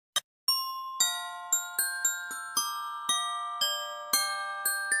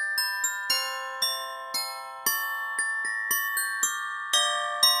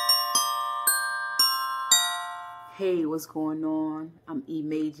Hey, what's going on? I'm E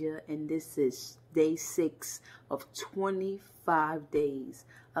Major, and this is day 6 of 25 days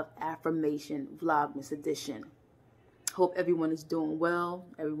of affirmation Vlogmas edition. Hope everyone is doing well.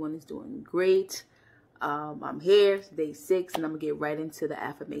 Everyone is doing great. I'm here, day 6, and I'm going to get right into the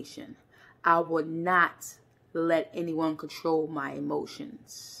affirmation. I will not let anyone control my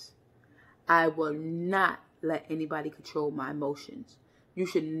emotions. I will not let anybody control my emotions. You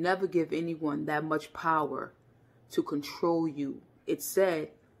should never give anyone that much power to control you. It said,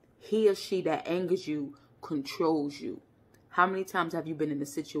 he or she that angers you controls you. How many times have you been in a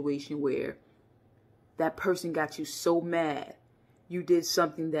situation where that person got you so mad, you did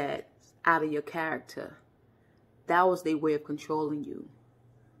something that's out of your character? That was their way of controlling you.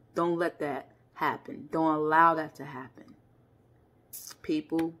 Don't let that happen. Don't allow that to happen.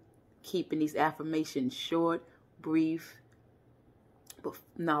 People, keeping these affirmations short, brief, but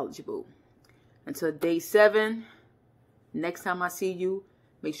knowledgeable. Until day 7, next time I see you,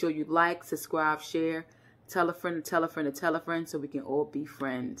 make sure you like, subscribe, share, tell a friend, tell a friend, tell a friend, so we can all be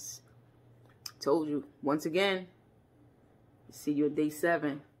friends. Told you, once again, see you at day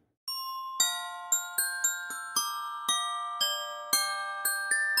 7.